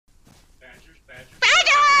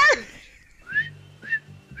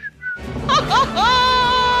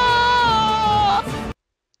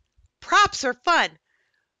Props are fun,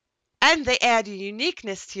 and they add a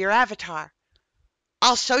uniqueness to your avatar.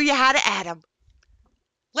 I'll show you how to add them.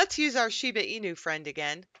 Let's use our Shiba Inu friend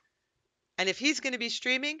again. And if he's going to be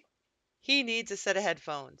streaming, he needs a set of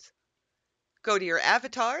headphones. Go to your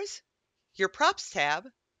avatars, your props tab,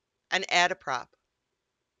 and add a prop.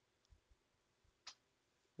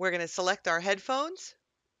 We're going to select our headphones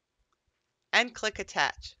and click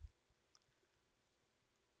attach.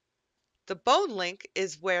 The bone link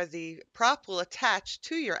is where the prop will attach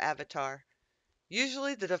to your avatar.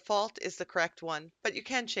 Usually the default is the correct one, but you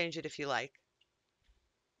can change it if you like.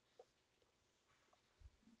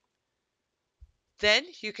 Then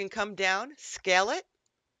you can come down, scale it,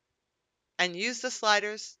 and use the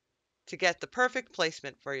sliders to get the perfect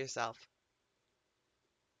placement for yourself.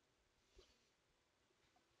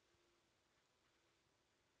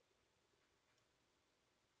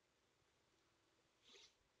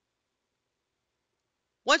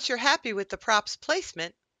 Once you're happy with the prop's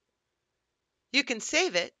placement, you can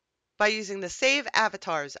save it by using the Save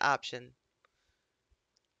Avatars option.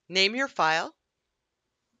 Name your file,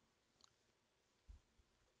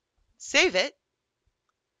 save it,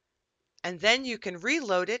 and then you can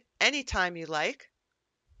reload it anytime you like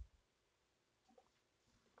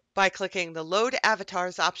by clicking the Load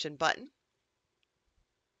Avatars option button.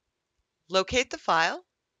 Locate the file,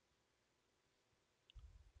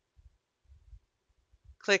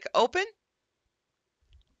 click Open,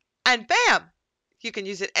 and bam! You can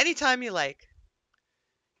use it anytime you like.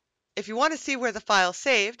 If you want to see where the file's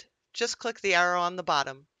saved, just click the arrow on the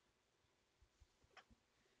bottom.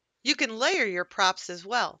 You can layer your props as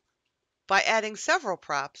well by adding several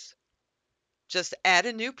props. Just add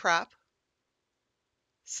a new prop,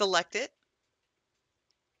 select it,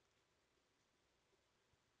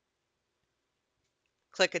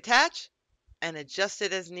 click Attach, and adjust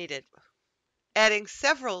it as needed. Adding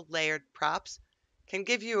several layered props can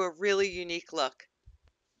give you a really unique look.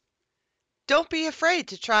 Don't be afraid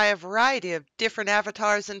to try a variety of different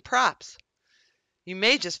avatars and props. You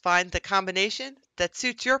may just find the combination that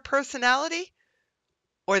suits your personality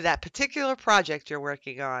or that particular project you're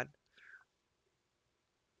working on.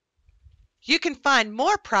 You can find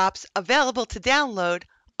more props available to download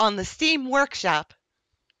on the Steam Workshop.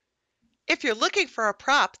 If you're looking for a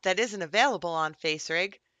prop that isn't available on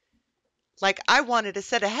Facerig, like I wanted a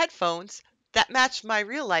set of headphones that matched my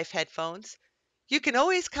real-life headphones, you can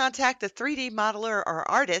always contact a 3D modeler or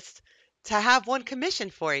artist to have one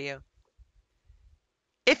commissioned for you.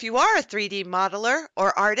 If you are a 3D modeler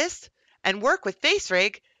or artist and work with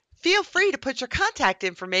Facerig, feel free to put your contact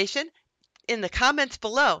information in the comments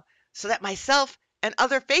below so that myself and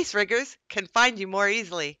other Faceriggers can find you more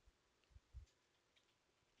easily.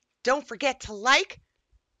 Don't forget to like,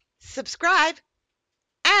 subscribe,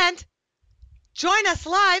 and join us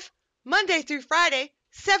live Monday through Friday,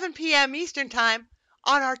 7 p.m. Eastern Time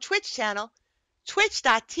on our Twitch channel,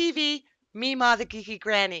 twitch.tv MeeMaw the Geeky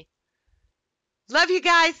Granny. Love you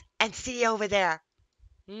guys and see you over there.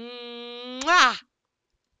 Mwah!